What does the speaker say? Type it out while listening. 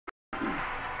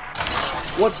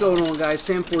What's going on, guys?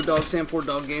 Sam4Dog,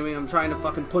 Sam4Dog Gaming. I'm trying to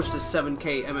fucking push this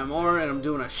 7K MMR, and I'm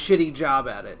doing a shitty job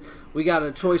at it. We got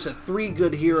a choice of 3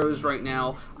 good heroes right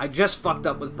now. I just fucked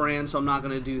up with Brand, so I'm not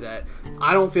going to do that.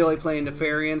 I don't feel like playing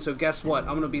Nefarian, so guess what?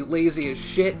 I'm going to be lazy as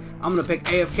shit. I'm going to pick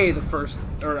AFK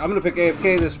I'm going to pick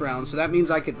AFK this round, so that means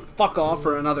I could fuck off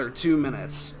for another 2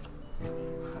 minutes.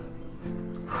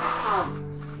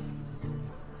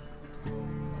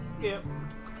 Yep.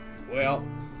 Well,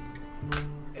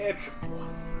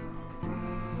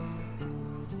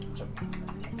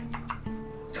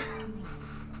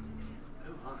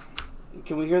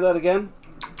 can we hear that again?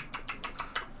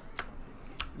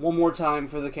 One more time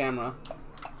for the camera.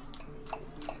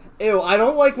 Ew, I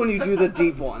don't like when you do the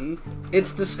deep one.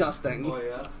 It's disgusting. Oh,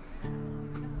 yeah?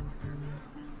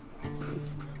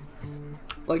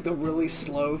 Like the really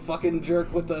slow fucking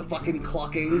jerk with the fucking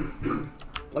clucking.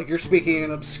 Like you're speaking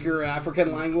an obscure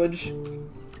African language.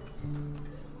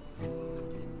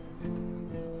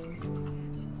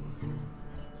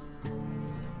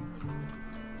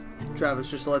 Travis,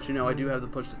 just to let you know, I do have the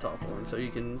push to talk on, so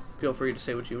you can feel free to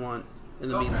say what you want in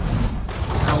the meantime.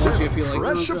 I want you to feel like,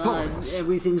 oh God,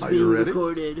 everything's being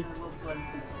recorded.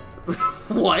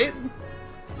 What?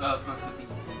 No, it's supposed to be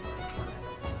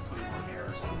putting on air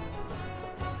or something.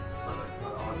 For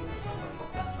the audience.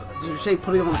 Did you say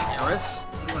putting on Harris?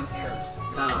 Putting on airs.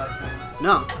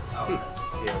 No. Oh, okay.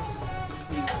 Yes. It just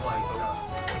means like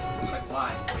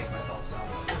lying to make myself sound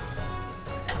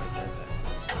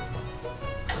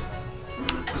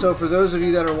So for those of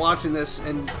you that are watching this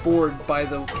and bored by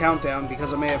the countdown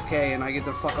because I'm AFK and I get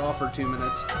to fuck off for 2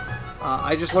 minutes,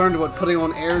 I just learned what putting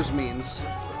on airs means.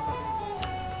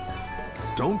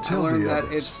 Don't tell me. I learned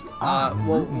that it's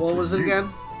what was it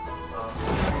again?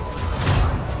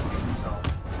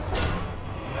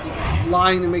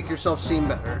 Lying to make yourself seem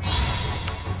better.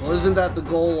 Well, isn't that the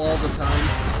goal all the time?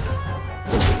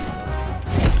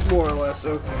 More or less,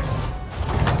 okay.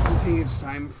 I think it's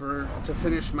time to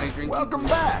finish my drinking. Welcome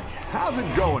back. How's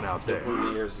it going out there?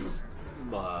 Putting airs is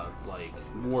like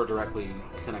more directly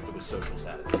connected with social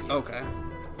status. Okay.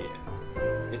 Yeah.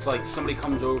 It's like somebody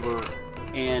comes over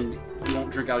and you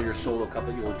don't drink out of your solo cup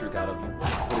that you always drink out of, you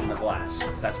put it in a glass.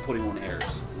 That's putting on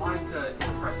airs. Wanting to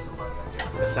impress somebody, I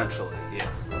guess. Essentially, yeah.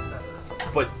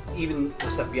 But even a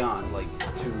step beyond, like,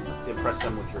 to impress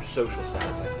them with your social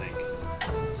status, I think.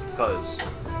 Because,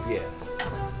 yeah.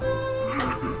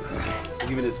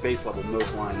 Even at its base level,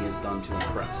 most lying is done to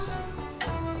impress.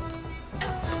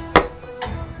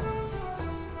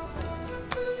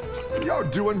 You're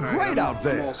doing great out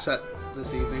there. I'm all set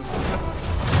this evening.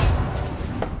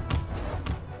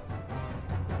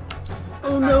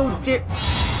 Oh no, Dick!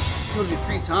 Told you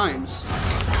 3 times.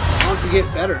 Why don't you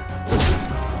get better?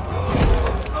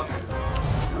 Oh,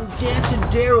 Dancing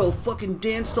Daryl fucking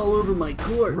danced all over my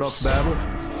corpse. Rough battle.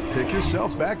 Pick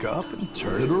yourself back up and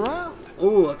turn it around.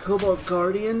 Oh, a Cobalt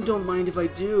Guardian? Don't mind if I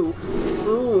do.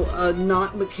 Oh, a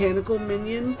not mechanical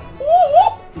minion?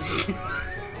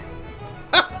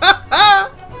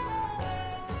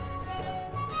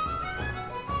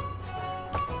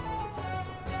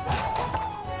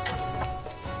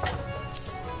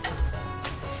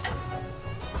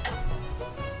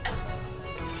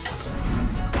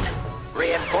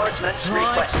 Reinforcements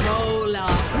requested. Preserve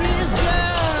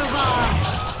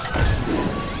us!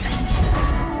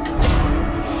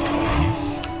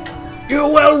 You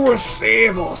will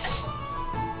receive us!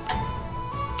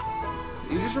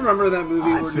 You just remember that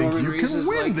movie where Norman Reedus is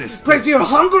like, but you're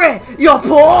hungry! You're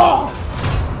poor!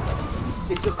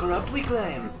 It's a corrupt we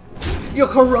claim. You're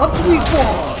corrupt we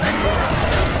fall!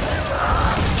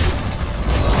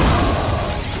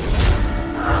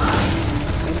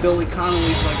 And Billy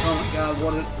Connolly's like, oh my God,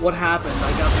 what happened?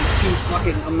 I got these 2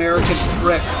 fucking American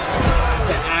pricks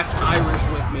to act Irish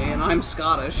with me, and I'm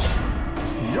Scottish.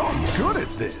 You're good at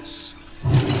this.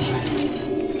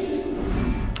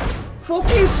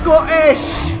 Fucking Scottish!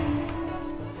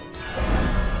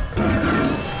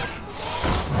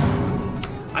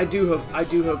 I do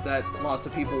hope that lots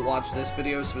of people watch this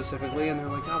video specifically and they're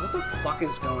like, God, what the fuck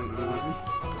is going on?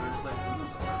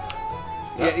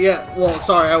 Yeah, well,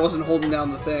 sorry, I wasn't holding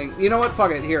down the thing. You know what? Fuck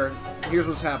it. Here's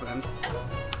what's happening.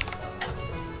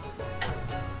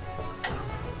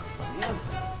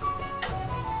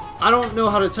 I don't know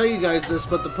how to tell you guys this,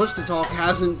 but the push to talk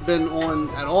hasn't been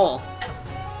on at all.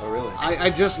 Oh, really?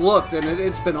 I just looked, and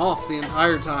it's been off the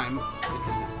entire time.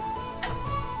 Interesting.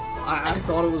 I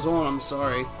thought it was on, I'm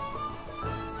sorry.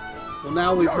 Well,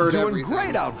 now we've heard everything. You're doing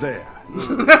great out there.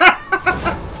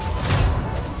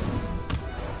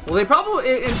 Well, they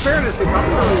probably, in fairness, they probably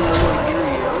don't even want to hear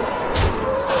you.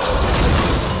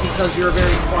 Because you're a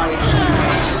very quiet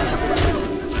man.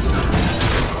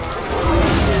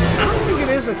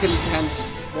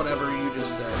 condense whatever you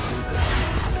just said.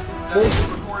 It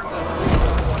records at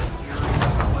one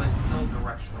area, but it's still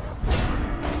directional.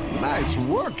 Nice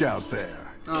work out there.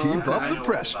 Oh, Keep okay. up the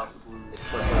pressure.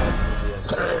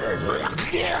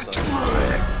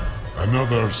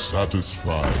 Another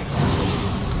satisfied.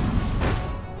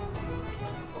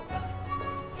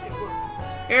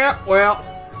 Yeah, well,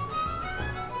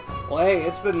 hey,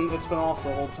 it's been off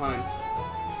the whole time.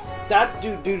 That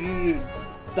dude,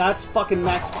 that's fucking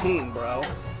Max Payne, bro.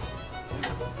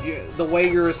 The way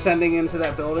you're ascending into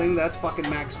that building, that's fucking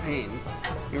Max Payne.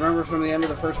 You remember from the end of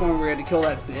the first one where we had to kill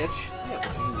that bitch? Yeah,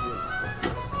 but you didn't do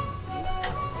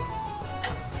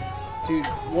it. Dude,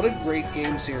 what a great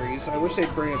game series. I wish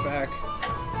they'd bring it back.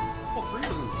 Well, 3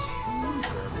 wasn't too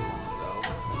terribly long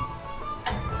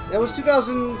ago. That was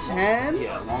 2010?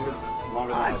 Yeah, longer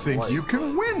than I was think like, you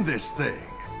can but- win this thing.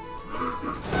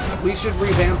 We should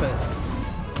revamp it.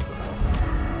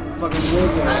 Fucking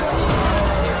live with it.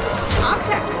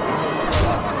 Okay.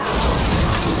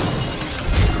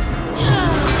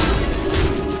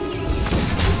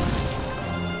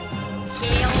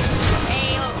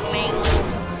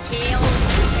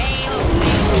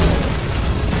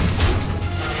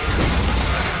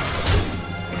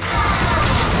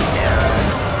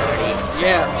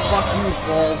 Yeah, fuck you,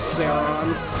 balls,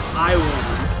 Saron. I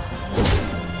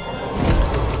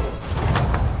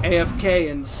win. AFK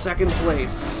in second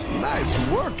place. Nice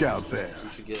work out there. You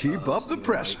should get, Keep up the Stephen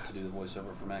pressure. Wright to do the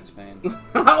voiceover for Max Payne.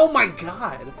 Oh my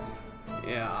god.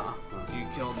 Yeah, you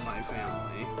killed my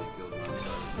family.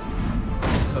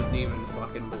 Couldn't even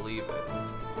fucking believe it.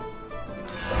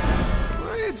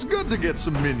 It's good to get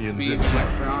some minions Being in play.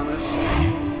 extra honest.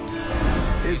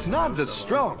 It's not the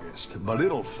strongest, but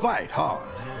it'll fight hard.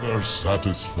 Another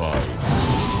satisfied.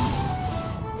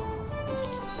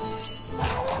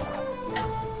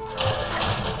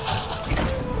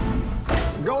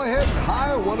 Go ahead and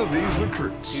hire one of these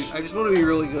recruits. Dude, I just want to be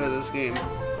really good at this game.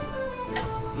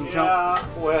 Yeah,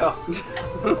 well.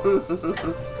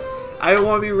 I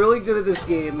want to be really good at this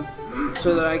game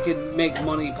so that I can make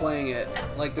money playing it.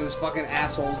 Like those fucking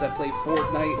assholes that play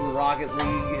Fortnite and Rocket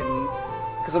League, and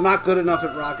because I'm not good enough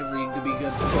at Rocket League to be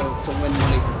good to win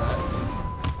money for that.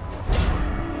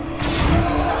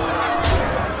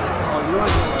 Oh, you know what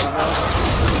I just thought about?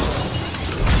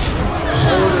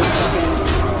 All of those fucking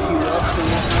queue-ups and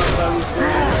whatnot that I was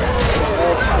doing,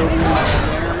 all floating out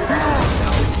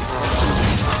there.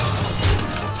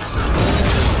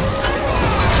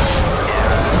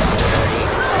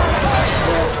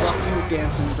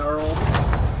 Dancing Darl.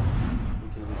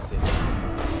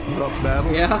 Rough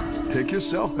battle? Yeah, Pick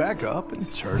yourself back up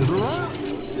and turn it around.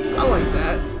 I like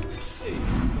that.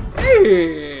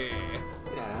 Hey!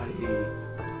 Yeah,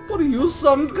 What are you,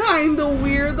 some kind of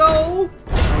weirdo?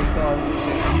 I thought I was gonna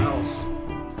say something else.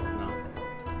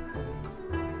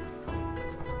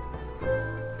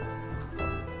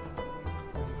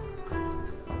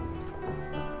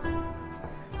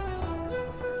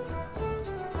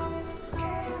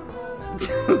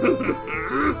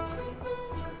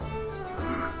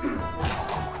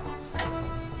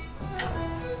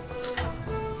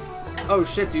 Oh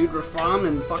shit, dude, Rafam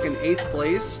in fucking 8th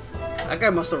place? That guy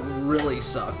must have really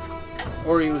sucked.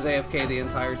 Or he was AFK the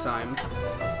entire time.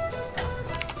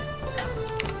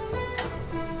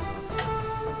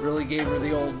 Really gave her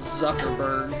the old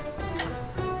Zuckerberg.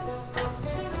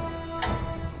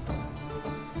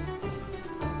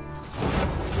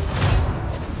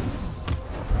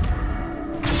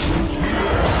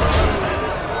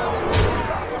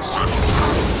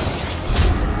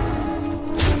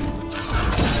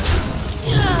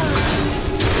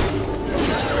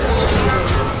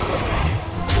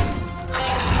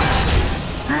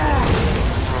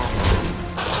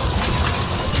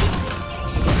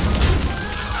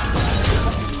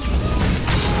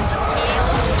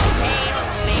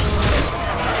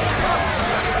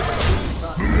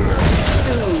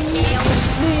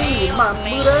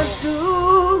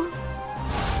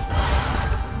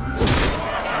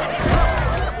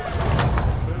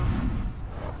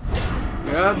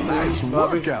 Nice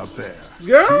work out there.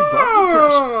 Yeah! Keep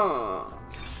up the pressure.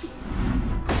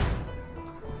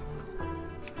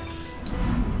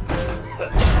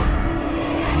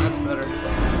 That's better.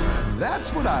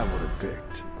 That's what I would have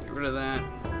picked. Get rid of that.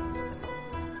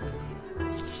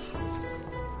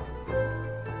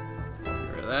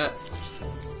 Get rid of that.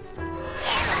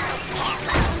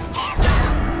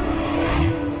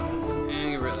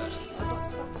 And get rid of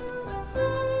that.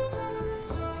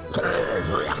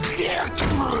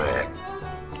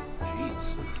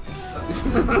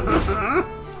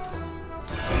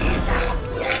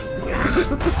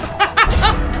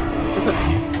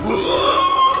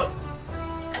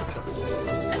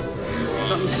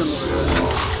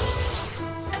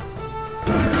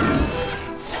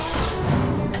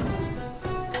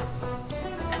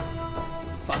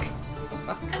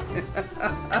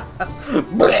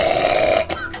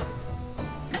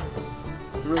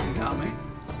 Really got me.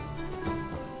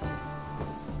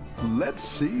 Let's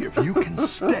see if you can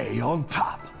stay on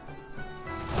top.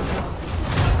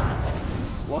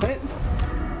 What?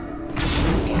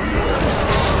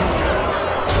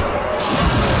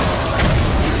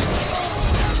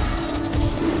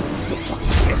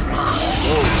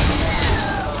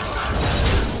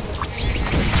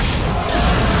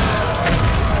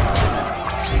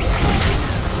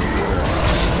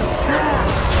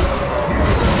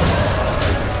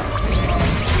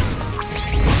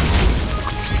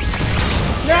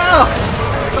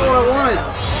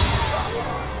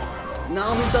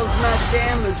 Now he does mad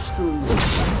damage to me.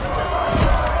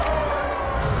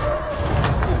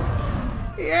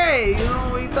 Yay, you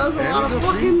know, he does a lot of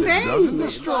fucking damage. Doesn't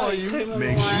destroy you,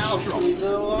 makes you strong. He did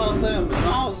a lot of damage. And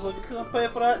I was like, can I pay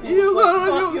for that? And he You was like,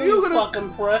 gonna- fuck you you, gonna- fucking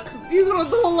prick. You gonna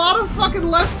do a lot of fucking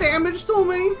less damage to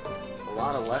me? A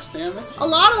lot of less damage? A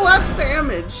lot of less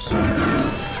damage.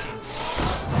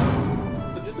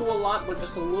 Did you do a lot, but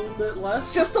just a little bit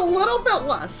less? Just a little bit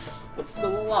less. But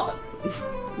still a lot.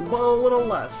 But a little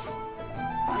less.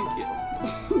 Thank you.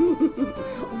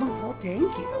 Oh my god, thank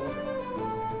you.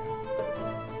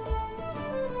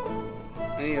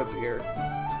 I need up here.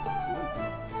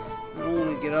 I don't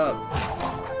want to get up.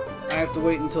 I have to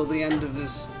wait until the end of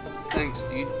this. Thanks,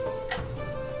 dude.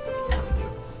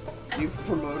 You've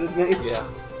promoted me? Yeah.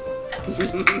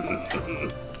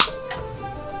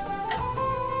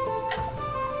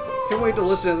 Can't wait to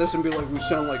listen to this and be like, we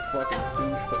sound like fucking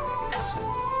douchebags.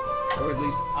 Or at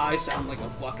least I sound like a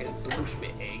fucking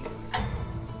douchebag.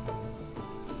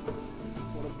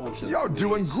 What a bunch of You're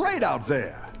doing great out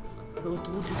there. Who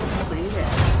told you to say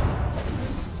that?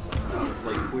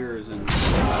 like queers and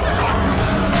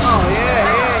Oh,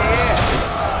 yeah.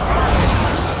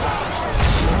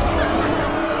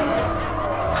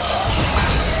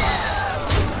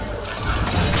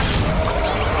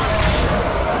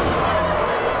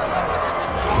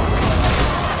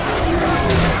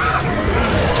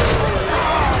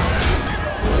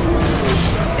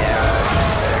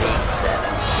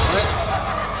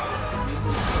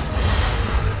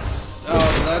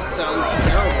 Oh, that sounds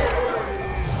terrible.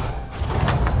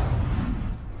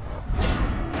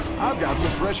 I've got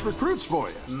some fresh recruits for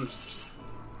you.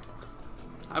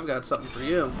 I've got something for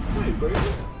you. hey, baby.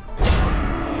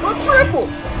 A triple!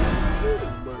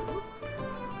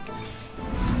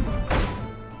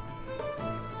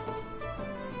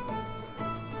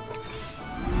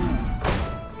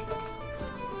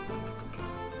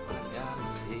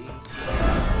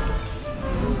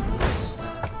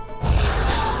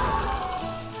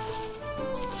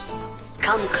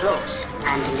 Come close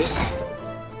and listen.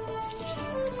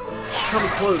 Come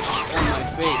close on my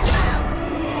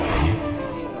face.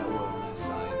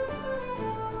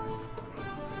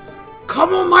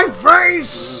 Come on my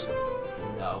face!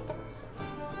 No.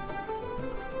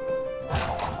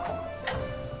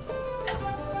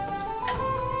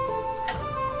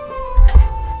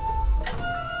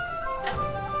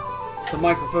 The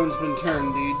microphone's been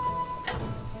turned, dude.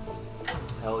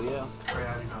 Hell yeah.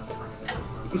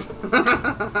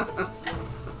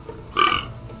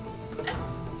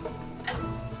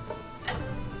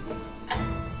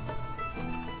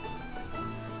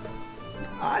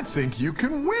 I think you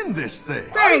can win this thing.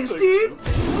 Thanks, dude!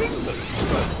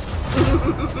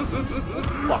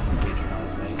 Fucking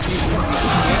patronize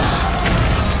me.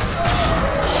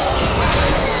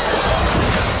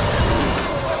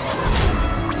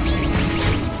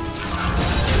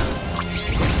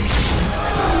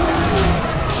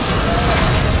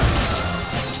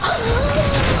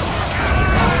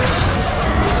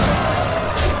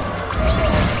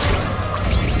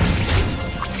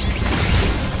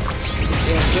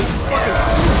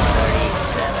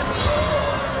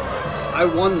 I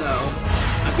won, though.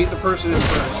 I beat the person in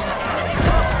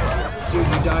first. Dude,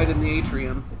 you died in the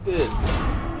atrium. Did.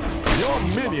 Your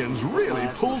minions really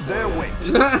pulled their weight.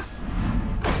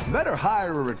 Better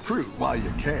hire a recruit while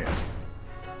you can.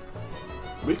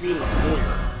 Meet me in the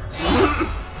foyer.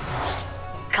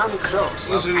 Come close.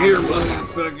 Listen and here, listen.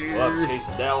 motherfucker. Well, that's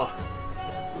quesadilla.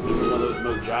 This is one of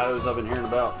those mojitos I've been hearing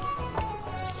about.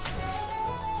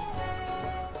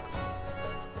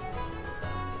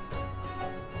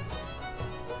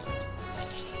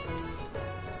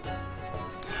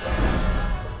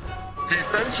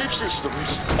 Defensive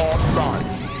systems online.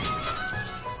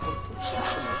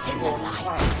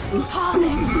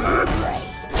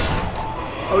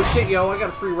 Oh shit, yo, I got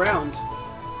a free round.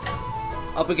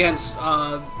 Up against,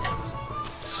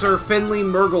 Sir Finley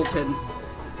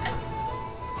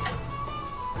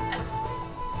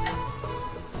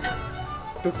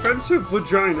Defensive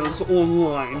vaginas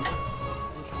online.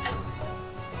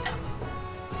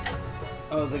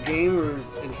 Oh, the game, or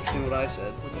interesting what I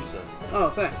said? What you said? Oh,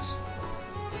 thanks.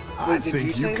 I did think you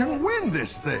you say can that? win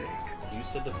this thing. You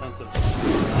said defensive.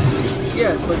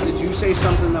 Yeah, but did you say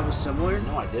something that was similar?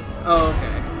 No, I didn't. Oh,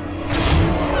 okay.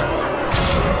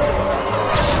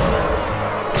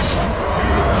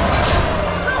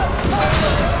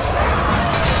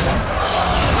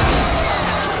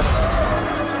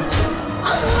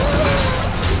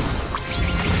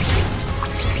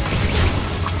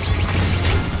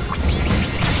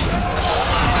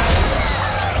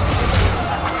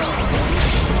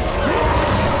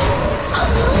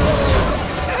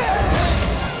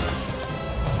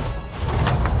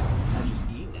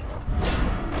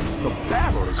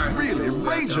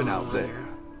 Out there.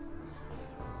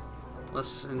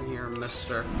 Listen here,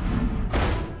 mister.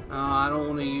 I don't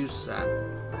want to use that.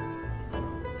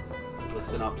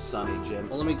 Listen up, Sonny Jim.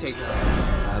 Well, let me take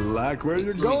that. I like where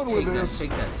you're Let me going with take this. Take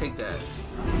that, take that.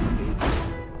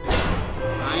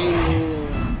 I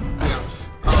ain't... Ouch.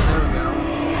 Oh, there we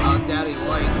go. Daddy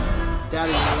light.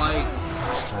 Daddy light.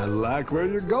 I like where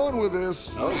you're going with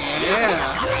this. Oh,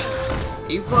 Yeah.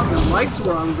 He fucking likes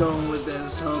where I'm going with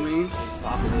this, homie.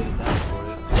 populated that for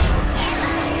you.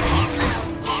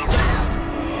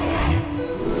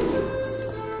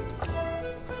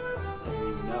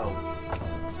 You know,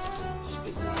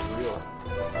 spitting out real.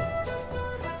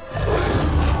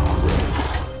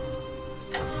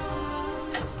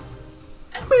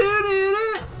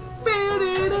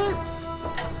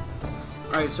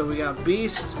 Alright, so we got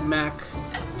Beast, Mech,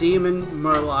 Demon,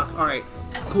 Murloc. Alright,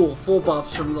 cool. Full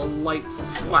buffs from the Light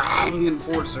Flang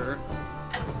Enforcer.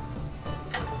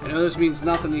 I know this means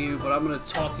nothing to you, but I'm going to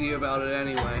talk to you about it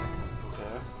anyway.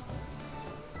 Okay.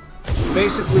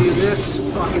 Basically, this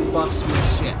fucking buffs my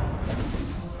shit.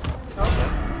 Okay.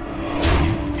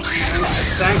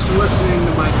 Thanks for listening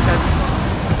to my TED Talk.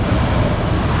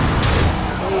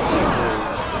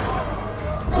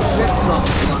 Shit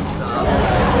sucks fucked up.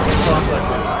 Talk like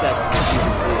respect to the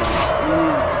human being.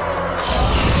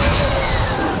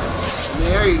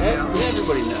 There you go.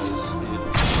 Everybody knows, dude.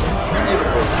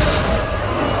 Everybody knows.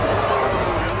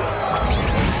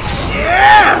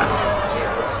 Yeah!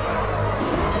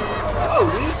 Oh,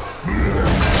 dude.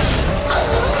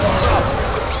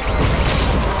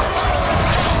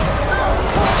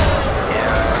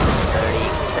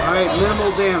 Alright,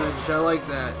 minimal damage. I like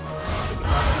that.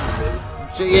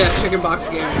 Yeah, chicken box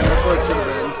gaming. That's what it should have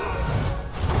been.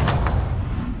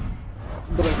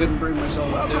 But I couldn't bring myself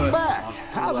to do Welcome it. back.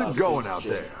 How's it going out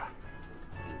there?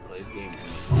 Play the game.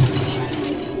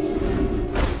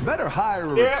 Better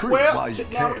hire a Yeah, recruit well, while you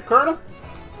sitting down with the can. Colonel,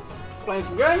 playing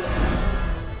some game.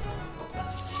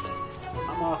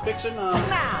 I'm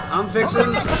fixing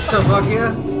to fuck you.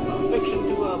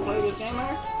 play this game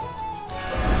here.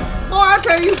 Oh, I'll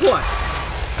tell you what.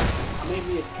 I made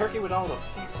me a turkey with all the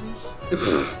fixings.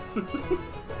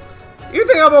 You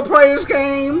think I'm gonna play this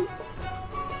game?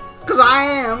 Cause I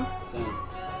am. Sam,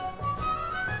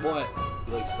 What?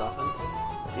 you like stuffing?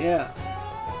 Yeah.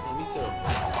 Yeah, me too.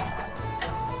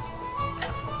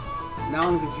 Now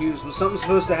I'm confused. Was something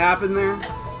supposed to happen there?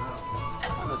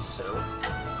 Not necessarily.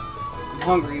 I'm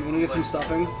hungry. You wanna get some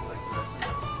stuffing?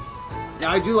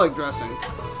 Yeah, I do like dressing.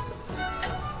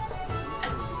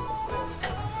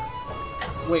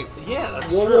 Wait. Yeah, that's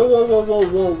Whoa, true.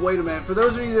 whoa, wait a minute. For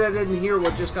those of you that didn't hear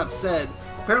what just got said,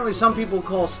 apparently some people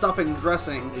call stuffing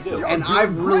dressing. They do. And You're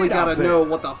I've doing really great out got to there. know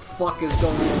what the fuck is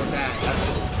going on with that.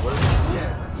 What is it?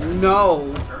 Yeah.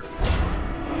 No.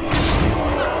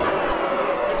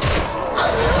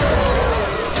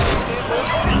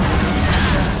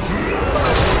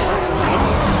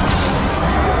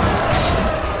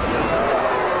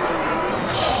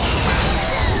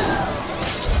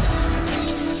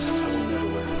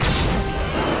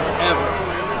 Ever.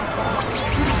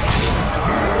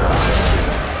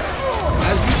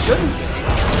 As you shouldn't be.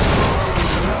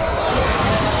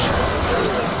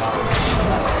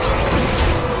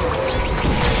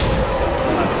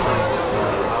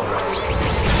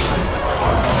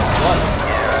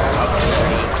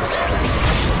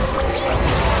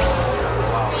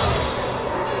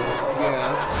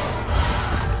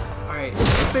 Yeah. Alright,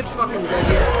 this bitch fucking dead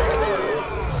here.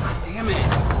 God damn it.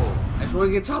 I just want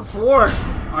to get top 4.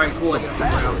 Alright, cool, I got 4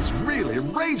 Battle rounds. is really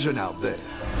raging out there.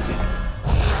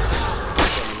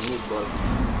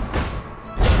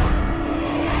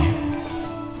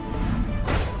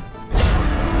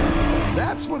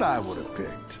 That's what I would have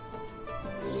picked.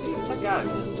 See, I got it,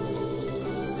 man.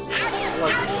 I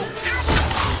like it.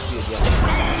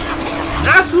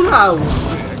 That's what I would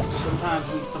have picked. sometimes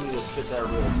you need somebody to spit that real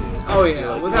to you. Oh You're yeah,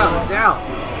 like, without you know a doubt.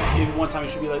 what? Maybe one time you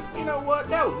should be like, you know what?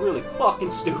 That was really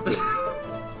fucking stupid.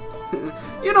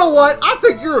 You know what? I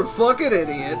think you're a fucking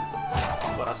idiot.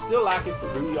 But I still like it for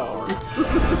who you are.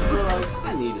 You're like,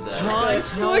 I needed that.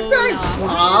 You're like, thanks,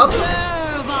 Bob.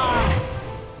 Preserve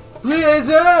us.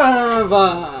 Preserve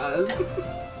us.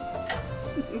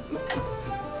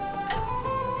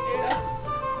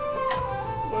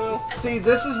 Well, See,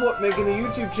 this is what making a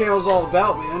YouTube channel is all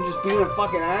about, man. Just being a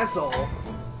fucking asshole.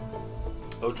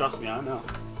 oh, trust me, I know.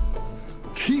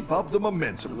 Keep up the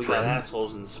momentum, We got friend.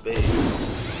 assholes in space.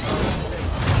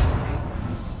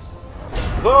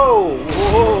 Whoa!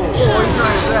 Whoa! What are you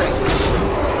trying to say?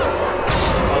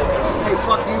 Hey,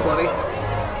 fuck you, buddy.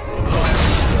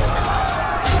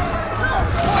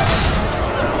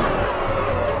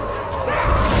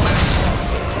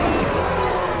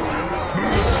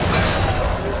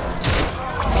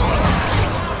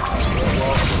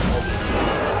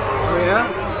 Oh yeah?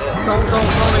 Don't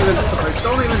even start.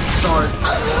 Don't even start.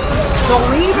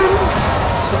 Don't even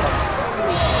start.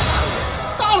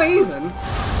 Don't even.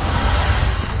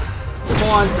 Come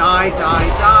on, die.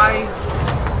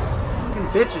 Fucking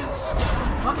bitches.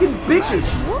 Fucking bitches.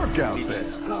 Nice work out there.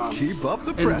 Keep up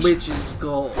the And pressure. witches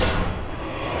go.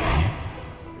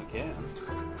 Again.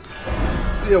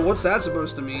 Yeah, what's that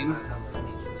supposed to mean?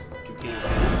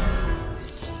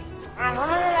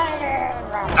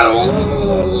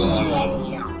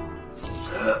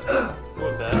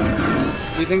 What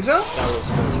bad? Do you think so? That was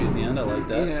squishy at the end. I like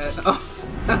that. Yeah. Oh.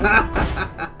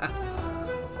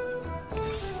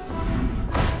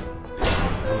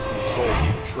 That was my soul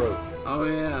from Detroit. Oh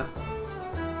yeah.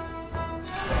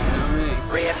 You know me.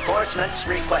 Reinforcements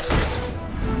requested.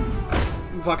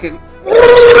 Fucking.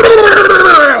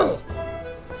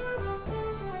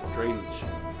 Drainage.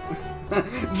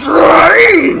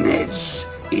 Drainage,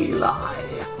 Eli.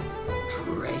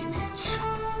 Drainage.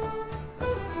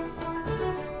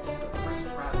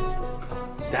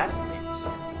 That makes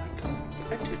sense.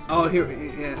 Oh, here,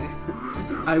 yeah.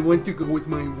 I went to go with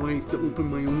my wife to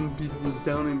open my own business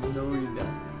down in Florida.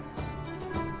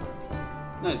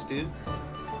 Nice, dude.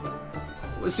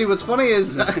 See, what's funny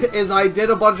is I did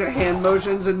a bunch of hand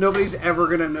motions and nobody's ever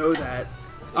gonna know that.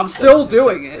 I'm still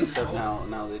doing it. Except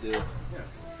now they do.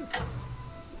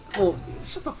 Well,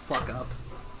 shut the fuck up.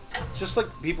 It's just like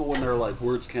people when they're like,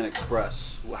 words can't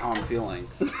express how I'm feeling.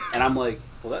 And I'm like,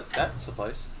 well, that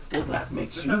suffices. Well, that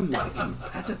makes you my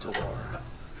competitor.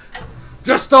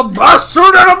 Just a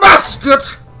bastard in a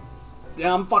basket!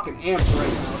 Yeah, I'm fucking amped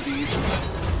right now, dude.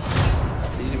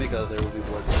 You need to make a There Will Be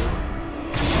Blood too.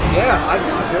 Yeah, I'd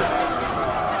watch it.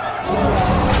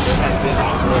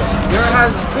 There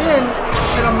has been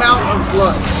an amount of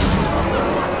blood.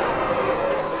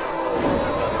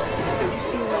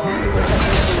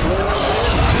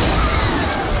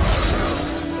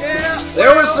 Yeah,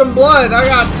 there was some blood, I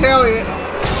gotta tell you.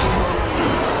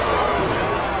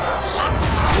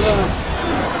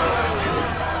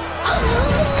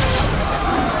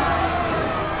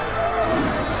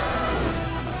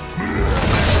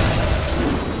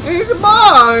 Hey,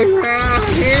 goodbye,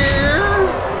 around here.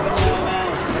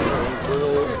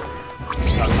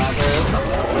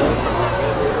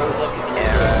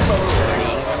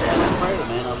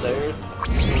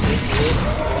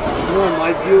 More of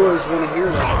my viewers want to hear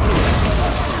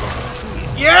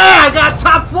that. Yeah, I got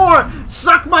top 4.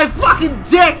 Suck my fucking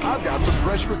dick. I've got some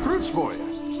fresh recruits for you.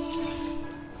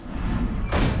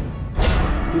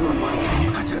 You are my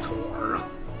competitor.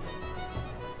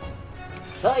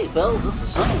 Hey, fellas, this is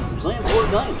Sam from Sam Ford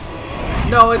Gaming.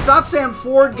 No, it's not Sam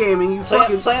Ford Gaming. You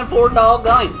fucking. Sam Ford Dog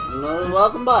Gaming.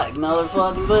 Welcome back. Another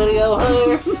fucking video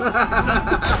here.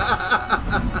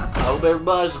 I hope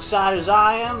everybody's excited as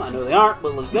I am. I know they aren't,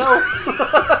 but let's go.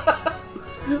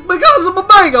 Because I'm a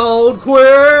big old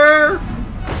queer.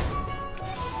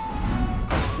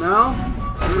 No?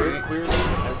 Alright. Queerly,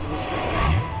 as it was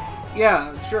strange.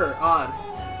 Yeah, sure. Odd.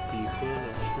 People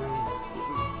are strange.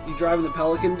 You driving the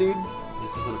Pelican, dude?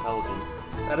 This isn't a Pelican.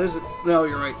 That is. No,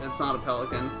 you're right. That's not a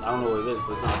Pelican. I don't know what it is,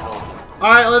 but it's not a Pelican.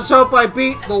 Alright, let's hope I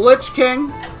beat the Lich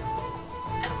King.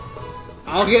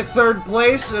 I'll get 3rd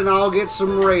place and I'll get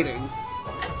some rating.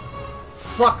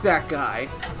 Fuck that guy.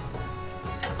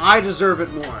 I deserve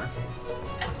it more.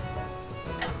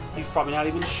 He's probably not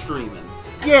even streaming.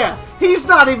 Yeah, he's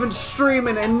not even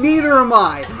streaming and neither am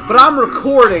I. But I'm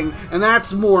recording and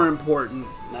that's more important.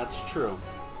 That's true.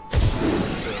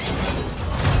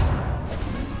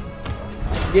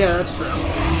 Yeah, that's true.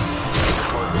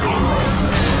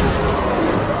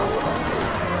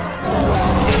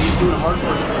 Yeah, he's doing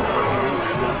hardcore streams.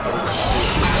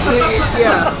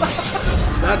 Yeah,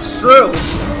 that's true.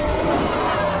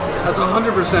 That's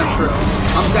 100% true.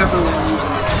 I'm definitely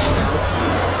using this one now.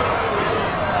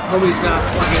 Homie's got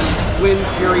fucking Wind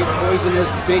Fury, Poisonous,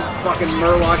 big fucking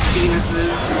Murloc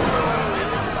penises.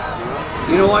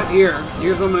 You know what?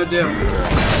 Here's what I'm gonna do.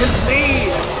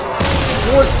 Concede!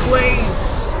 4th place!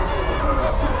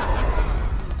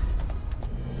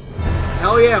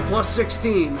 Hell yeah, plus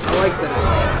 16. I like that.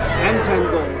 And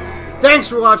 10 gold. Thanks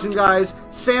for watching, guys.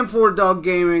 Sam4Dog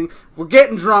Gaming. We're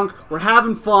getting drunk. We're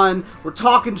having fun. We're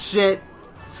talking shit.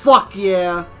 Fuck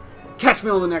yeah. Catch me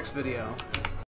on the next video.